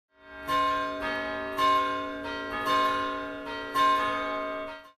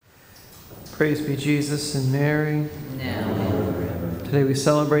Praise be Jesus and Mary. Now and forever. Today we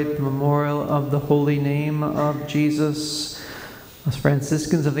celebrate the memorial of the holy name of Jesus. Us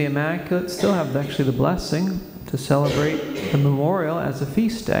Franciscans of the Immaculate still have actually the blessing to celebrate the memorial as a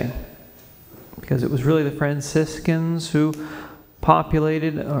feast day, because it was really the Franciscans who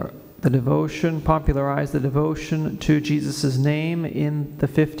popularized the devotion to Jesus' name in the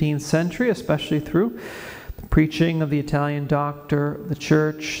 15th century, especially through the preaching of the Italian doctor, the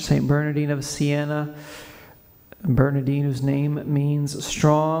Church, St. Bernardine of Siena. Bernardine, whose name means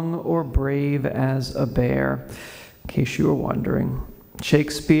strong or brave as a bear, in case you were wondering.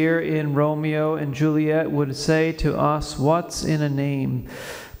 Shakespeare in Romeo and Juliet would say to us, "What's in a name?"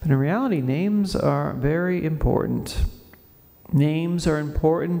 But in reality, names are very important. Names are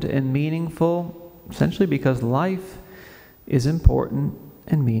important and meaningful, essentially because life is important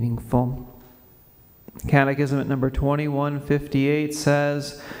and meaningful. Catechism at number 2158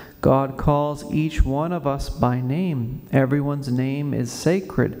 says, God calls each one of us by name. Everyone's name is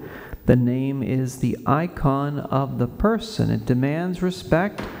sacred. The name is the icon of the person. It demands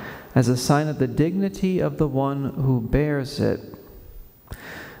respect as a sign of the dignity of the one who bears it.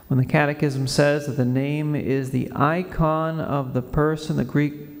 When the Catechism says that the name is the icon of the person, the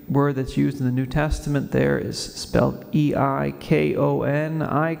Greek word that's used in the New Testament there is spelled E-I-K-O-N,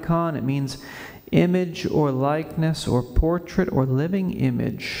 icon. It means image or likeness or portrait or living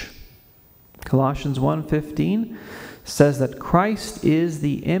image. Colossians 1:15 says that Christ is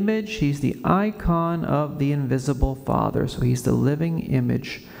the image, he's the icon of the invisible Father. So he's the living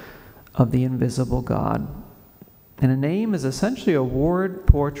image of the invisible God. And a name is essentially a word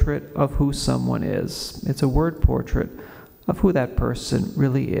portrait of who someone is. It's a word portrait of who that person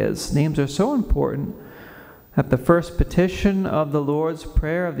really is. Names are so important that the first petition of the Lord's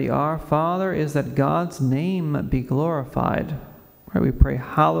Prayer of the Our Father is that God's name be glorified. Right? We pray,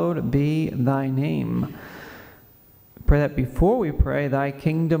 hallowed be thy name. We pray that before we pray, thy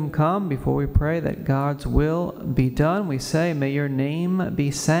kingdom come, before we pray that God's will be done, we say, may your name be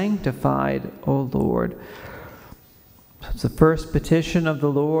sanctified, O Lord. It's the first petition of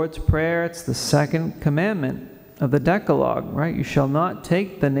the Lord's Prayer. It's the second commandment of the Decalogue, right? You shall not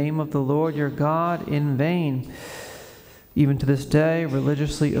take the name of the Lord your God in vain. Even to this day,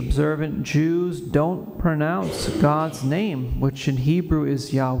 religiously observant Jews don't pronounce God's name, which in Hebrew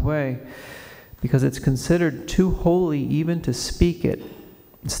is Yahweh, because it's considered too holy even to speak it.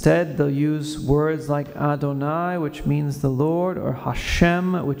 Instead, they'll use words like Adonai, which means the Lord, or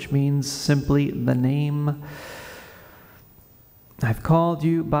Hashem, which means simply the name. I've called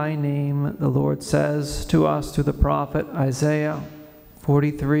you by name, the Lord says to us through the prophet Isaiah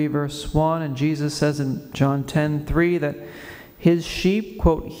 43 verse 1, and Jesus says in John 10:3 that his sheep,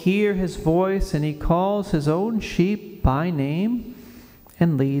 quote, hear his voice, and he calls his own sheep by name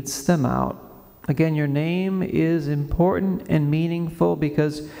and leads them out. Again, your name is important and meaningful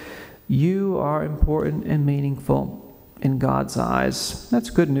because you are important and meaningful in God's eyes. That's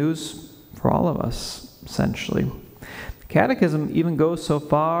good news for all of us, essentially. Catechism even goes so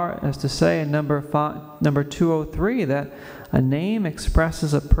far as to say in number 203 that a name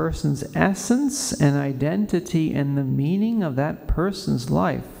expresses a person's essence and identity and the meaning of that person's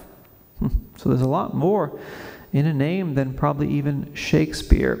life. So there's a lot more in a name than probably even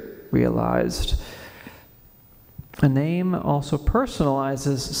Shakespeare realized. A name also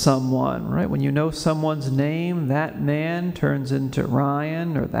personalizes someone, right? When you know someone's name, that man turns into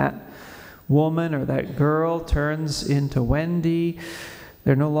Ryan, or that woman or that girl turns into Wendy.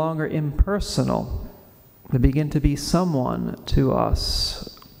 They're no longer impersonal. They begin to be someone to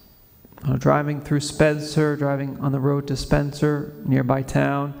us. Driving through Spencer, driving on the road to Spencer, nearby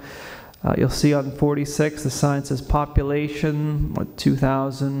town, you'll see on 46 the sign says population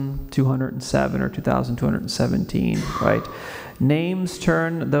 2,207 or 2,217, right? Names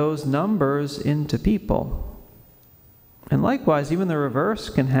turn those numbers into people. And likewise, even the reverse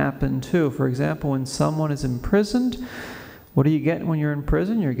can happen too. For example, when someone is imprisoned, what do you get when you're in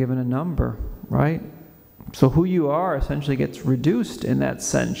prison? You're given a number, right? So who you are essentially gets reduced in that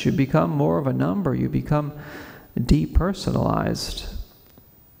sense. You become more of a number. You become depersonalized.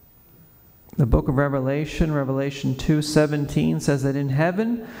 The book of Revelation, Revelation 2:17, says that in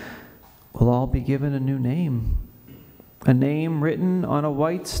heaven we'll all be given a new name. A name written on a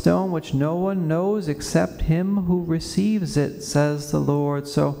white stone which no one knows except him who receives it, says the Lord.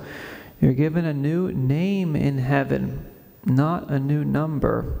 So you're given a new name in heaven, not a new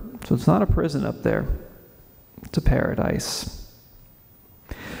number. So it's not a prison up there. It's a paradise.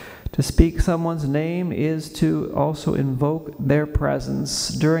 To speak someone's name is to also invoke their presence.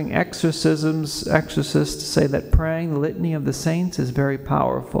 During exorcisms, exorcists say that praying the Litany of the Saints is very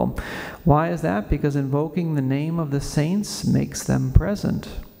powerful. Why is that? Because invoking the name of the saints makes them present.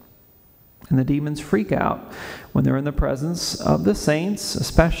 And the demons freak out when they're in the presence of the saints,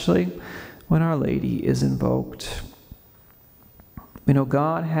 especially when Our Lady is invoked. We know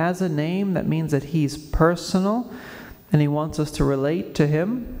God has a name. That means that He's personal, and He wants us to relate to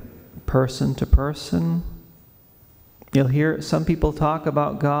Him, person to person. You'll hear some people talk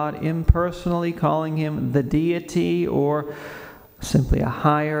about God impersonally, calling Him the deity or simply a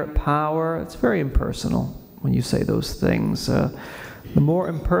higher power. It's very impersonal when you say those things. The more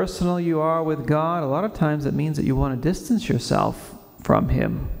impersonal you are with God, a lot of times it means that you want to distance yourself from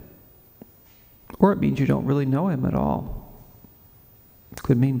Him. Or it means you don't really know Him at all. It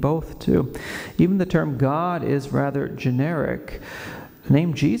could mean both, too. Even the term God is rather generic. The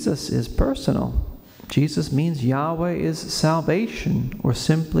name Jesus is personal. Jesus means Yahweh is salvation, or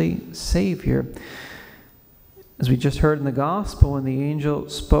simply Savior. As we just heard in the Gospel, when the angel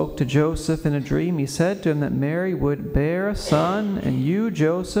spoke to Joseph in a dream, he said to him that Mary would bear a son, and you,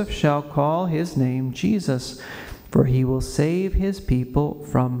 Joseph, shall call his name Jesus, for he will save his people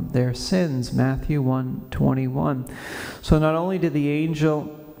from their sins. Matthew 1:21. So not only did the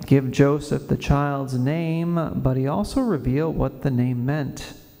angel give Joseph the child's name, but he also revealed what the name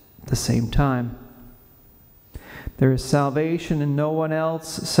meant at the same time. There is salvation in no one else,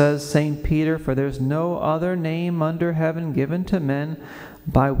 says St. Peter, for there's no other name under heaven given to men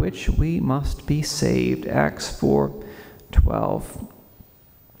by which we must be saved. Acts 4:12.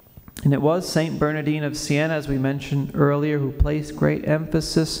 And it was St. Bernardine of Siena, as we mentioned earlier, who placed great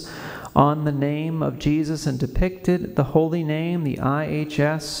emphasis on the name of Jesus and depicted the holy name, the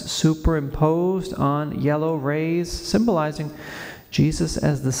IHS, superimposed on yellow rays, symbolizing Jesus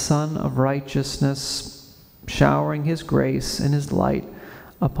as the Son of Righteousness, showering His grace and His light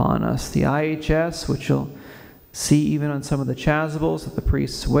upon us. The IHS, which you'll see even on some of the chasubles that the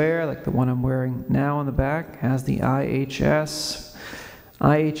priests wear, like the one I'm wearing now on the back, has the IHS.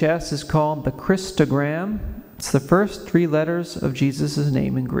 IHS is called the Christogram. It's the first three letters of Jesus'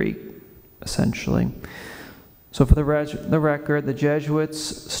 name in Greek, essentially. So for the record, the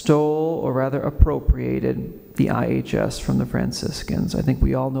Jesuits stole, or rather appropriated, the IHS from the Franciscans. I think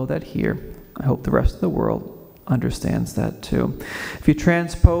we all know that here. I hope the rest of the world understands that too. If you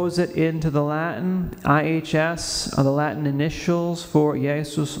transpose it into the Latin, IHS are the Latin initials for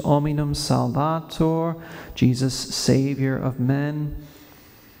Jesus Hominum Salvator, Jesus, Savior of men.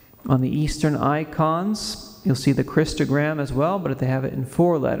 On the Eastern icons, you'll see the Christogram as well, but if they have it in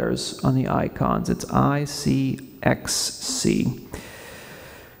 4 letters on the icons, it's ICXC.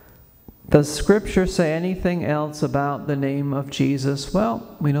 Does Scripture say anything else about the name of Jesus?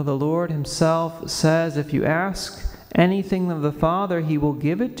 Well, we know the Lord Himself says, if you ask anything of the Father, He will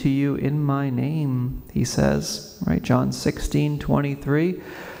give it to you in my name, He says, right? John 16:23.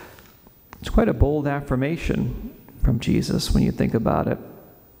 It's quite a bold affirmation from Jesus when you think about it.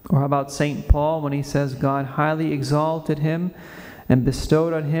 Or how about St. Paul when he says, God highly exalted him and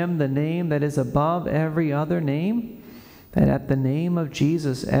bestowed on him the name that is above every other name, that at the name of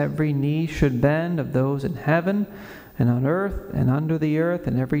Jesus every knee should bend, of those in heaven and on earth and under the earth,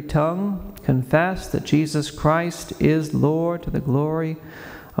 and every tongue confess that Jesus Christ is Lord, to the glory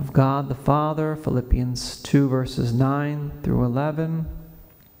of God the Father. Philippians 2 verses 9 through 11.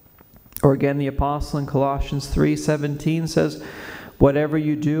 Or again, the apostle in Colossians 3:17 says, whatever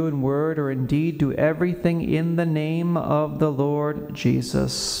you do in word or in deed, do everything in the name of the Lord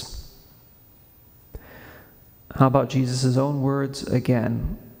Jesus. How about Jesus' own words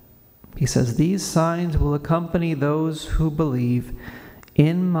again? He says, these signs will accompany those who believe.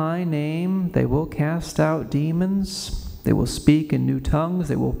 In my name they will cast out demons. They will speak in new tongues.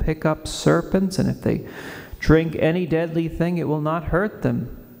 They will pick up serpents. And if they drink any deadly thing, it will not hurt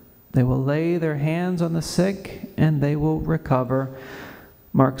them. They will lay their hands on the sick, and they will recover.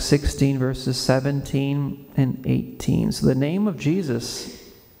 Mark 16, verses 17 and 18. So the name of Jesus,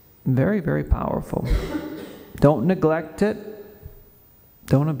 very, very powerful. Don't neglect it.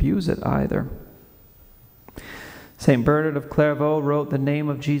 Don't abuse it either. St. Bernard of Clairvaux wrote, the name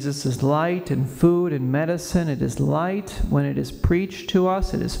of Jesus is light and food and medicine. It is light when it is preached to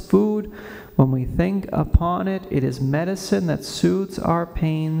us. It is food when we think upon it. It is medicine that soothes our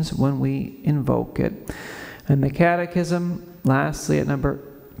pains when we invoke it. And the Catechism, lastly, at number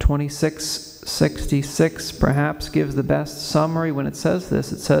 2666, perhaps gives the best summary when it says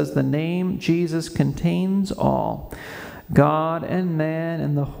this. It says, the name Jesus contains all, God and man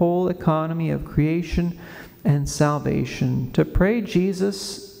and the whole economy of creation and salvation. To pray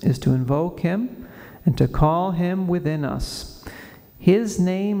Jesus is to invoke him and to call him within us. His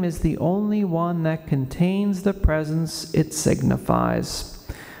name is the only one that contains the presence it signifies.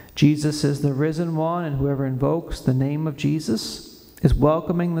 Jesus is the risen one, and whoever invokes the name of Jesus is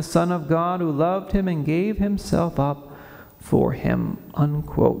welcoming the Son of God who loved him and gave himself up for him."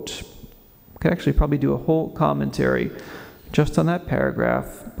 Unquote. Could actually probably do a whole commentary just on that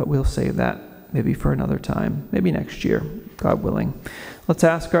paragraph, but we'll save that maybe for another time, maybe next year, God willing. Let's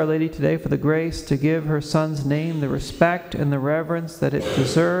ask Our Lady today for the grace to give her Son's name the respect and the reverence that it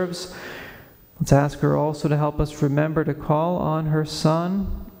deserves. Let's ask her also to help us remember to call on her Son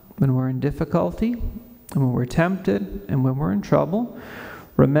when we're in difficulty, and when we're tempted, and when we're in trouble,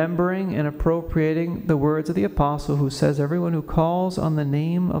 remembering and appropriating the words of the Apostle who says, "Everyone who calls on the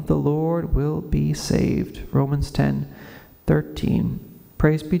name of the Lord will be saved." Romans 10:13.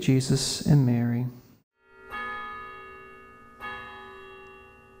 Praise be Jesus and Mary.